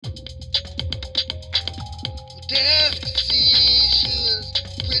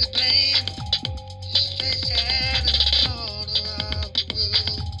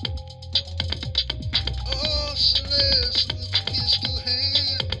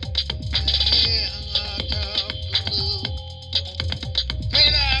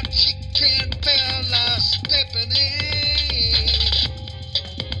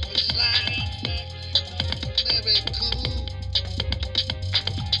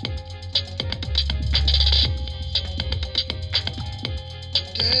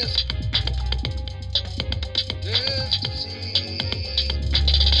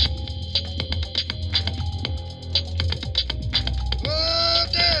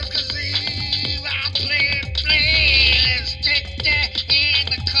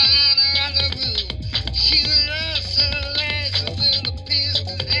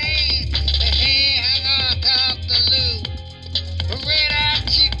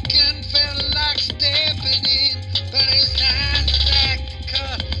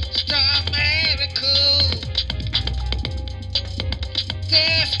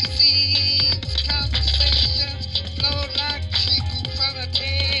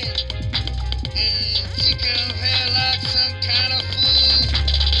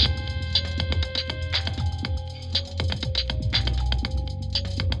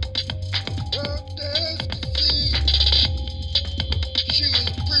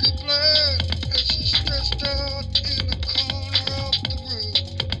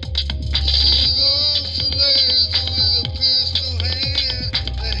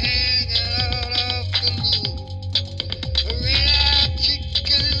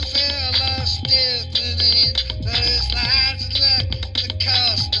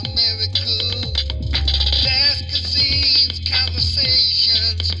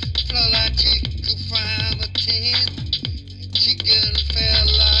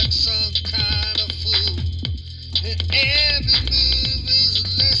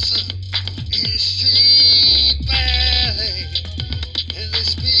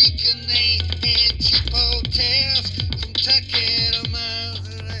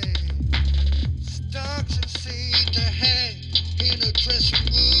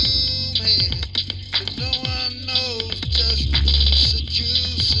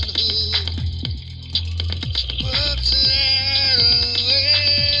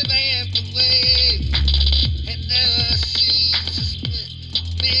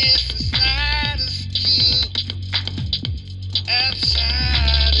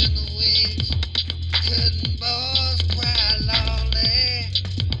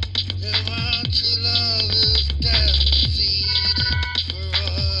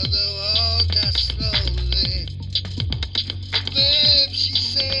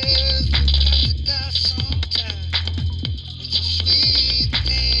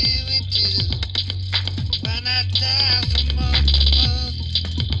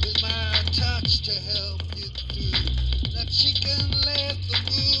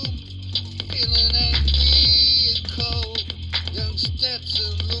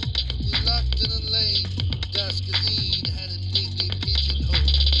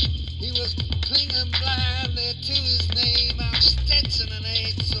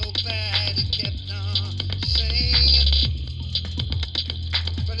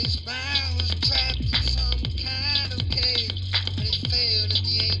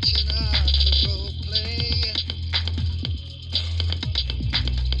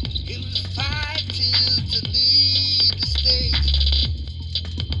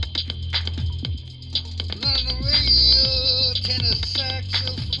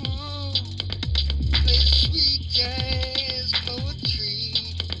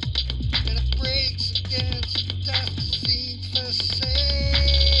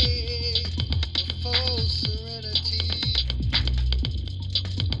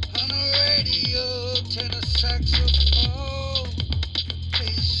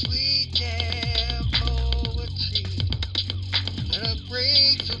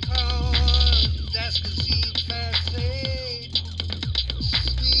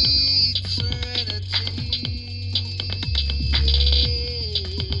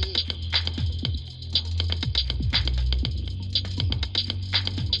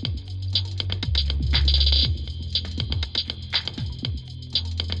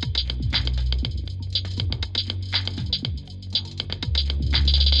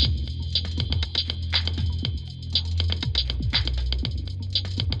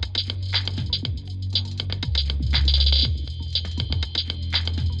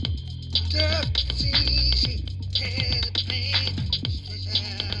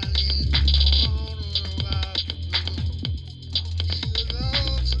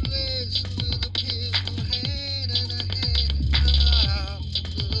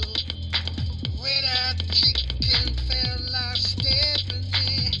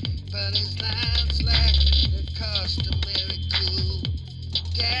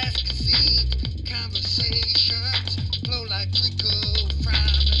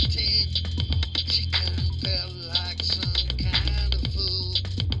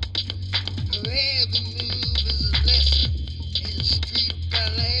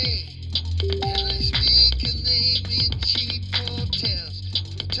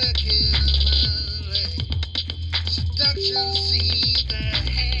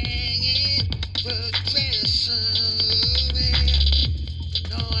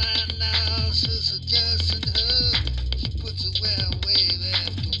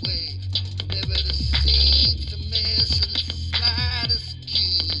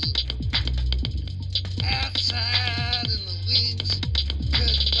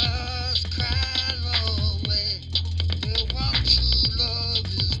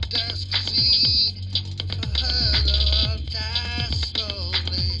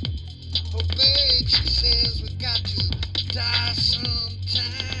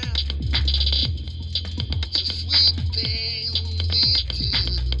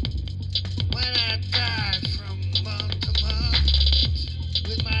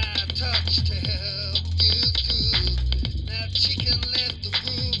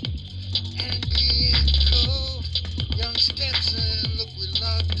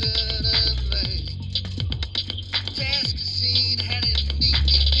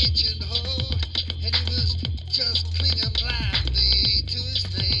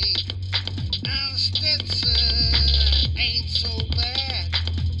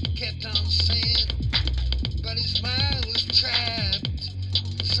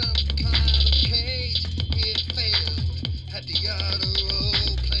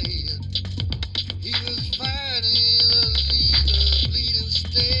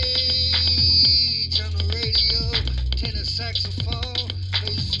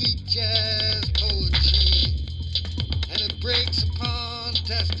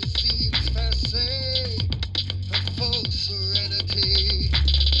task that seems passe, a false serenity.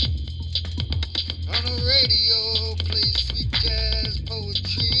 On the radio, play sweet jazz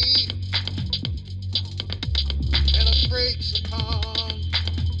poetry, and it breaks upon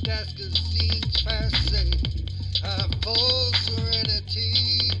task that seems passe, a false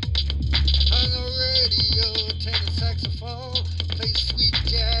serenity. On the radio, tenor saxophone, play sweet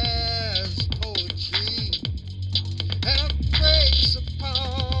jazz poetry, and it breaks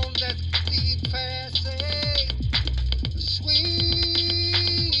upon that clean passe, sweet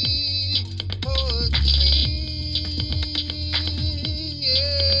poetry.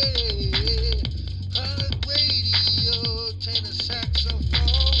 Yeah. On the radio, tenor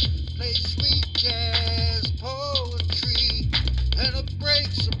saxophone, play sweet jazz poetry, and it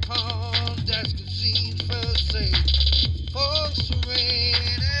breaks upon that cuisine first say, for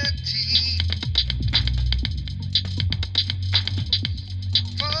serenity,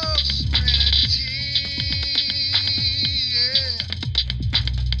 for serenity, yeah.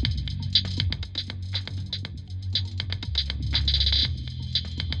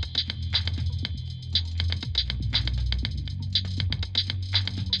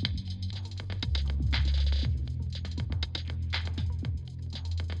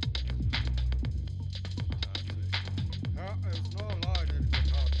 There's no line in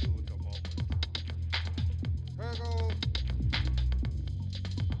guitar too at the moment. Here we go.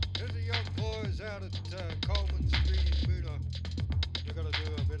 Here's the young boys out at Coleman Street in Buda. They're going to do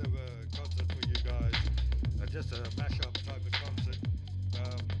a bit of a concert for you guys. Just a mashup type of concert.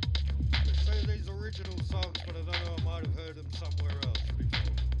 They say these original songs, but I don't know, I might have heard them somewhere else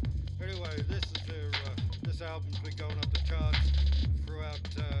before. Anyway, this is their, this album's been going up the charts throughout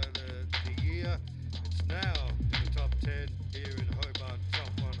the year. It's now in the top 10 here in Hobart,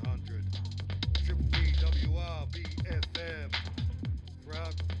 top 100. Triple B, WRB, FM,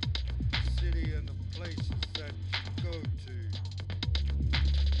 throughout the city and the places that you go to.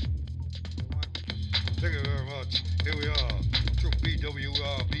 Thank you very much. Here we are, Triple B,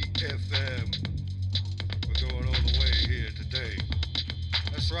 WRB, FM. We're going all the way here today.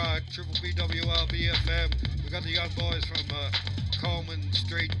 That's right, Triple B, WRB, FM. We got the young boys from Coleman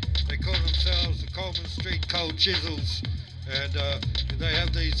Street. They call themselves the Coleman Street Cold Chisels, and they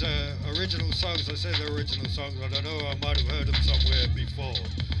have these original songs. I say they're original songs, I don't know, I might have heard them somewhere before.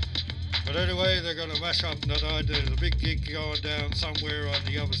 But anyway, they're going to mash up tonight. There's a big gig going down somewhere on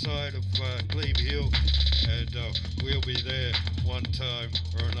the other side of Glebe Hill, and we'll be there one time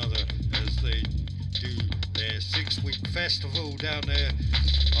or another as they do their 6-week festival down there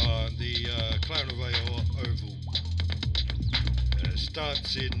on the Clownvale Oval.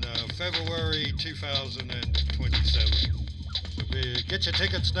 Starts in February 2027. So get your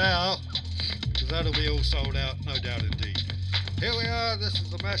tickets now, because that'll be all sold out, no doubt indeed. Here we are, this is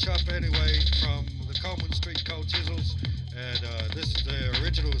the mashup anyway from the Coleman Street Cold Chisels, and this is their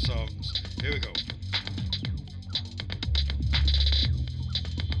original songs. Here we go.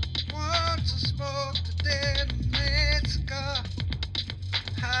 Once I smoked a dead Mexico,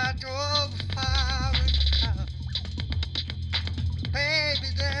 I drove a foreign car. Baby,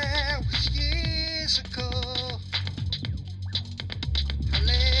 that was years ago. I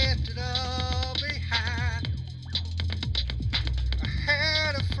left it all behind. I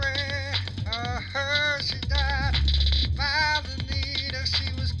had a friend, I heard she died. By the needle,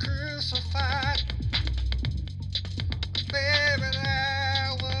 she was crucified. Baby,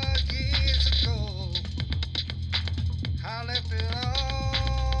 that was years ago. I left it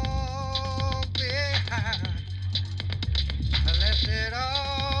all behind. I left it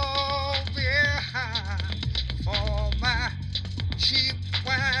all behind for my cheap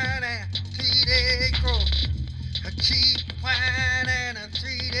wine and 3-day growth. A cheap wine and a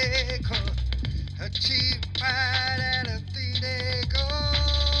 3-day growth. A cheap wine and a 3-day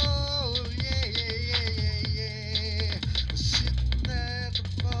growth. Yeah, yeah, yeah, yeah, yeah. Sitting at the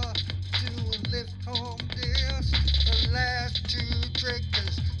bar doing lift home deals. The last 2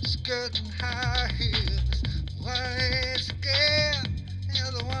 drinkers skirting high heels. One is scared, the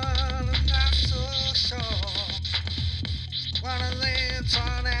other one I'm not so sure. One of them's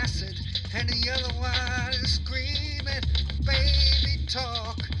on acid, and the other one is screaming, baby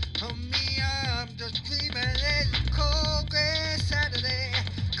talk. On me, I'm just dreaming. There's a cold gray Saturday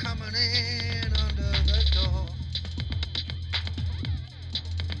coming in under the door.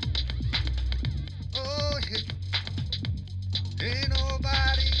 Oh, yeah. Ain't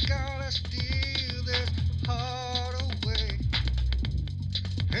nobody gonna steal this heart away.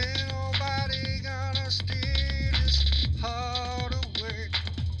 Ain't nobody gonna steal this heart away.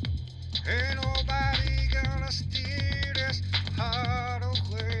 Ain't nobody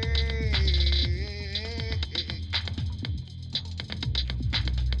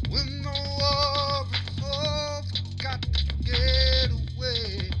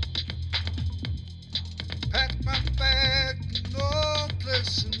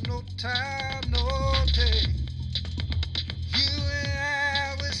wasting no time, no day. You and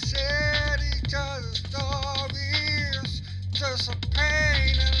I, we said each other's stories, just a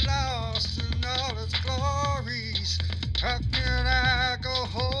pain and loss in all its glories. How can I go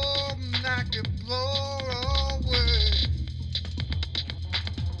home and I get blown away?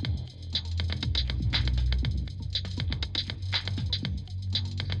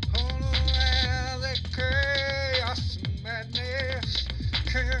 All around that chaos and madness,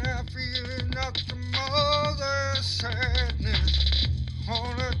 can I feel nothing more than sadness?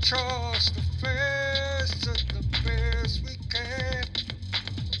 Wanna trust the face of the best we can.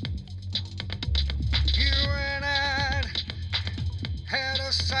 You and I had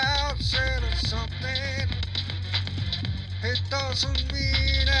a south side of something. It doesn't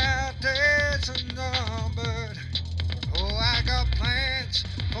mean our days are numbered. Oh, I got plans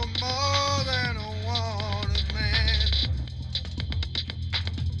for more than a wanted man.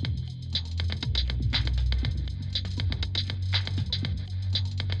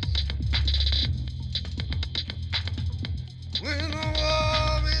 When the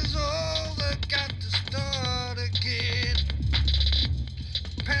war is over, got to start again.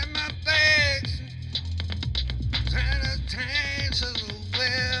 Pack my bags and a tank to the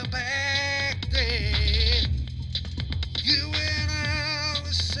well back then. You and I,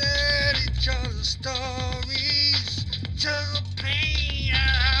 we said each other's stories, just a pain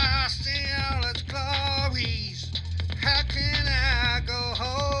I see all its glories. How can I go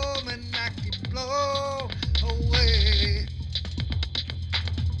home and not get blown away?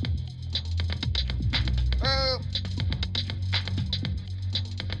 Oh,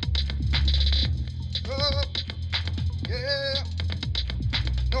 oh, yeah.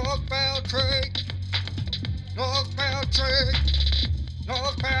 Northbound train, northbound train,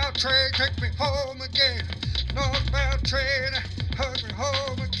 northbound train, take me home again. Northbound train, hug me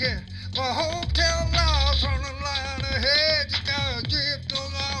home again. My hometown laws on the line ahead. You gotta give no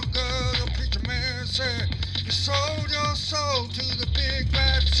longer, the preacher man said. You sold your soul to the big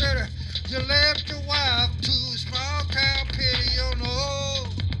bad city. You left your wife to a small town pity. Oh no,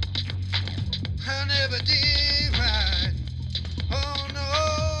 I never did right. Oh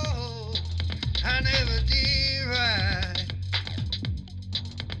no, I never did right.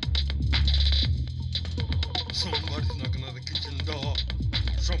 Somebody's knocking on the kitchen door.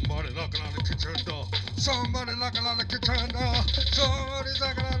 Somebody knocking on the kitchen door. Somebody knocking on the kitchen door. Somebody's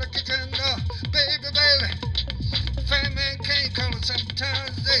knocking on the kitchen door. Baby, baby. Fat man can't call it 7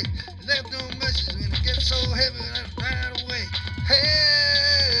 times a day. Left no message when it gets so heavy that I died away.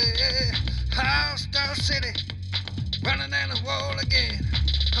 Hey, hostile city, running down the wall again.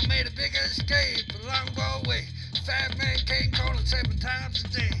 I made a big escape a long way. Fat man can't call it 7 times a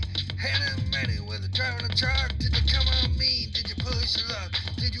day. Hannah Manny with a driving a truck. Did you come on me? Did you push your luck?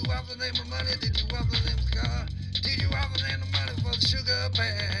 Did you offer them the money? Did you offer them the car? Did you offer them the money for the sugar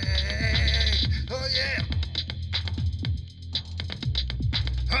bag? Oh yeah.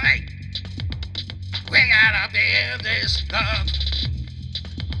 Hey, we gotta build this love.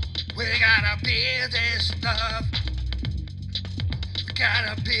 We gotta build this love. We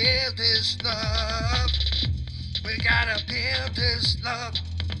gotta build this love. We gotta build this love.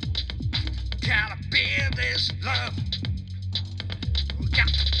 Gotta build this love. We got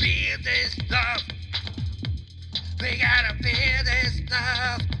to build this love. We gotta build this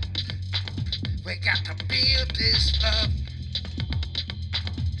love. We got to build this love.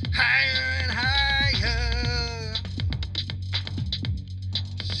 Higher and higher.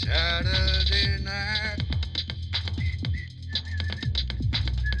 Saturday night.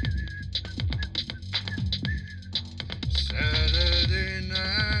 Saturday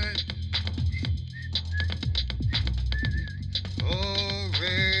night. Oh,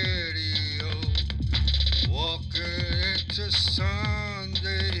 radio. Walking into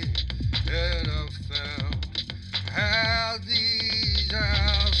Sunday. And I found how these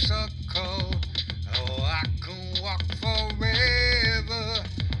hours are cold. Oh, I can walk forever.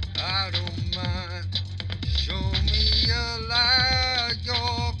 I don't mind. Show me a light.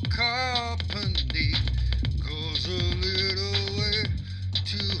 Your company goes a little way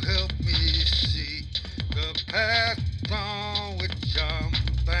to help me see the path on which I'm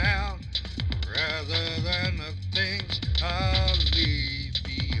bound, rather than the things I'll leave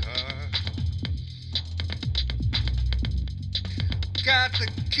behind. Got the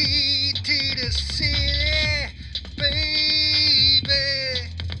key to the city, baby.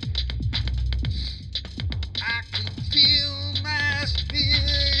 I can feel my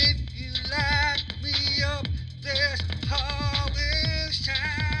spirit if you lock me up. There's always shine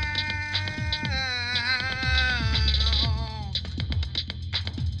on.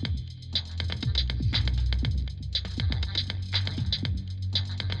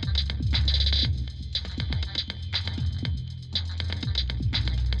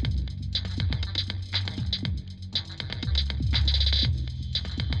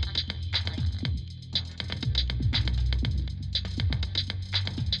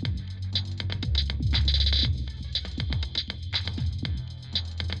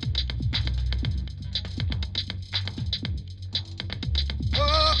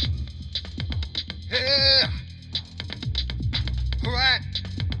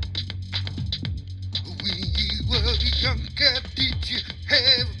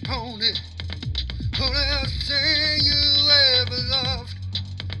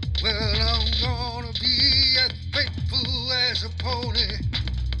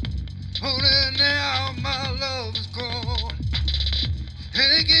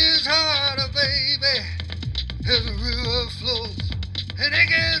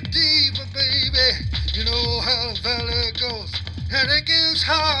 and it gets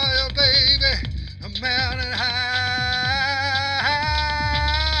higher, baby, a mountain high.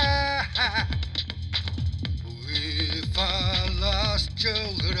 If I lost you,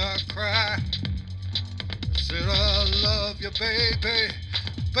 would I cry? Said I love you, baby,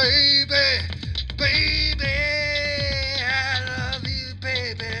 baby, baby. I love you,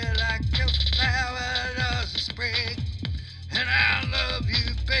 baby, like a flower loves the spring. And I love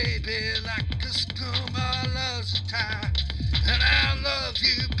you, baby, like a schooner loves the tide. And I love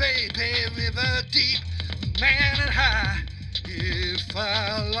you, baby, river deep, mountain high. If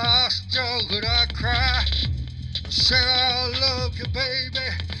I lost you, would I cry? I said I love you, baby,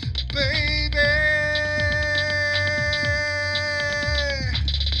 baby.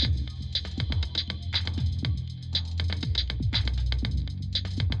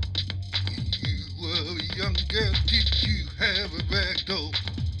 You were a young girl, did you have a rag doll?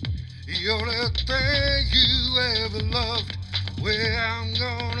 The only thing you ever loved. Well, I'm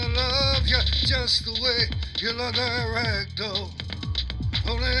gonna love you just the way you love that rag doll.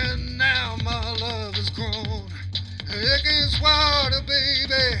 Only now my love has grown. It gets wider,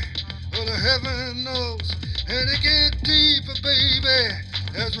 baby, well, the heaven knows. And it gets deeper, baby,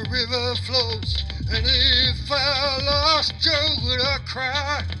 as the river flows. And if I lost you, would I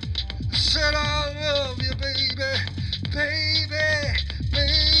cry? I said I love you, baby, baby,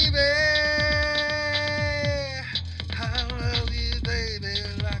 baby. I love you, baby,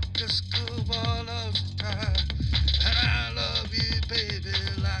 like a schoolboy loves the tide. And I love you, baby,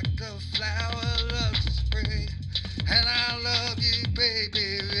 like a flower loves the spring. And I love you,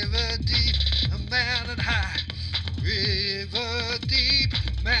 baby, river deep, a mountain high. River deep,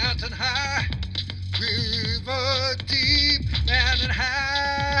 mountain high. River deep, mountain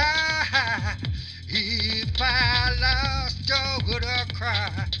high. If I lost you, would I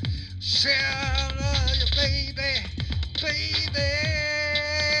cry? Say I love you, baby, baby.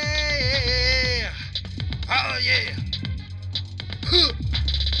 Oh yeah. Huh.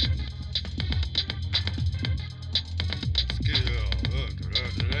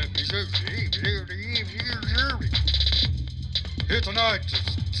 Here tonight to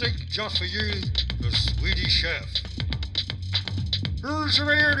sing just for you, the Swedish Chef. Here's the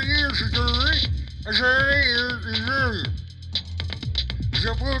man who is a jury. I say,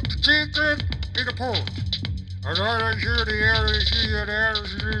 you put the chicken in the pot. And I hear the air,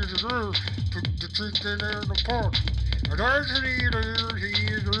 put the chicken in the pot. And I see the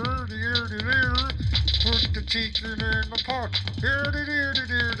put the chicken in the pot.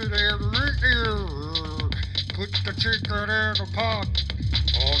 Put the chicken in the pot.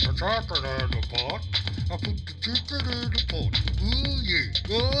 Put the chocolate in the pot. I put the chicken in the pot. Oh yeah.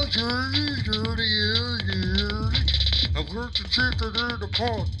 Oh yeah. I put the chicken in the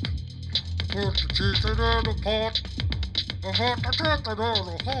pot. Put the chicken in the pot. I put the chicken in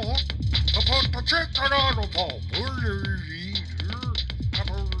the pot. I put the chicken in the pot. Oh yeah. I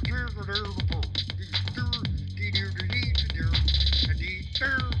put the chicken in the pot.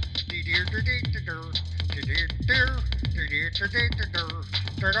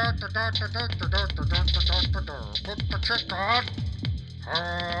 Put the chicken on.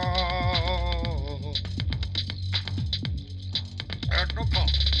 And the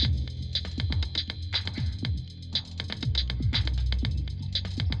pot.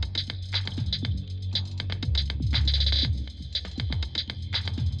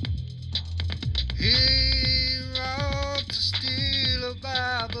 He wrote to steal a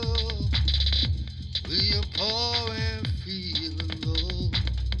Bible. Will you poor and feel alone?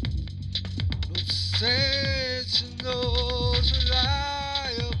 No sense in those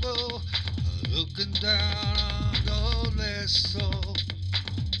reliable, looking down on those less so.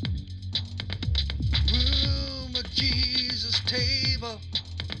 Room at Jesus' table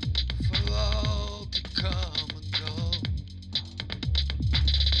for all to come and go.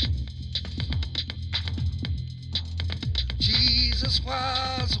 Jesus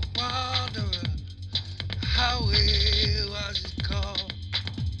was a wanderer. How was it called?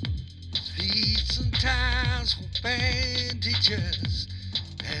 His feet sometimes were bandages,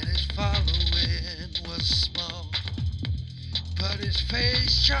 and his following was small. But his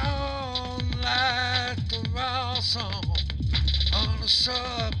face shone like the raw song on a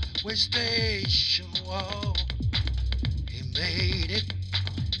subway station wall. He made it,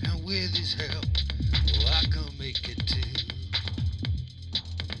 and with his help, oh, I can make it too.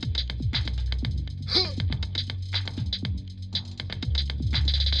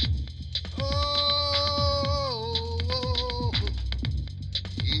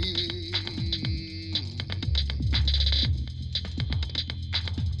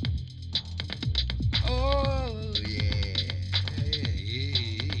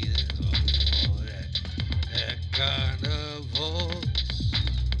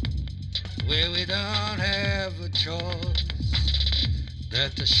 don't have a choice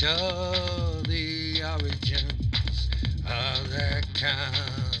that to show the origins of that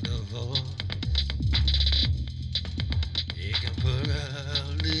kind of voice. You can put a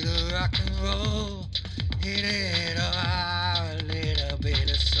little rock and roll in it, or a little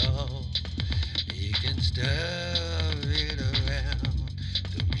bit of soul. You can stir it around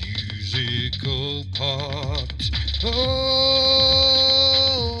the musical part. Oh,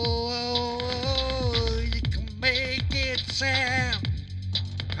 you can make it sound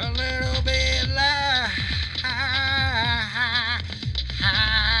a little bit like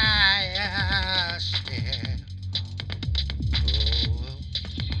yeah.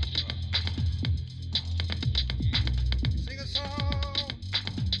 Oh,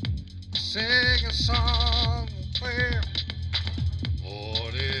 sing a song, clear.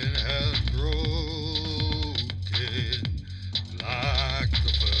 Morning has broken like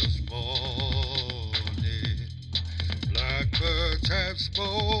the first morning. Blackbirds have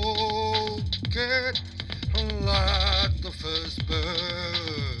spoken like the first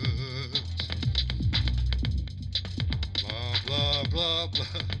birds. Blah, blah, blah, blah.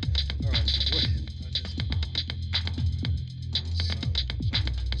 All right, so wait.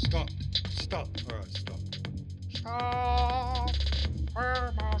 Stop. All right, stop. Stop. Where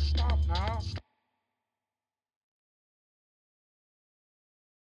am I? Stop now. Stop.